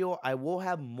the video. I will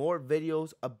have more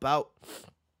videos about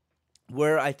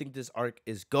where I think this arc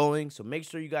is going. So make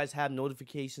sure you guys have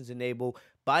notifications enabled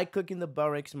by clicking the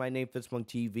bell next to my name, Fitz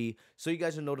TV, so you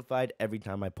guys are notified every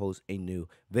time I post a new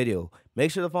video.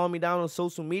 Make sure to follow me down on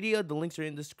social media. The links are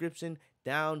in the description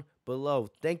down below.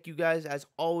 Thank you guys, as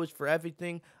always, for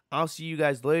everything. I'll see you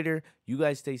guys later. You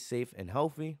guys stay safe and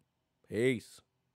healthy. Peace.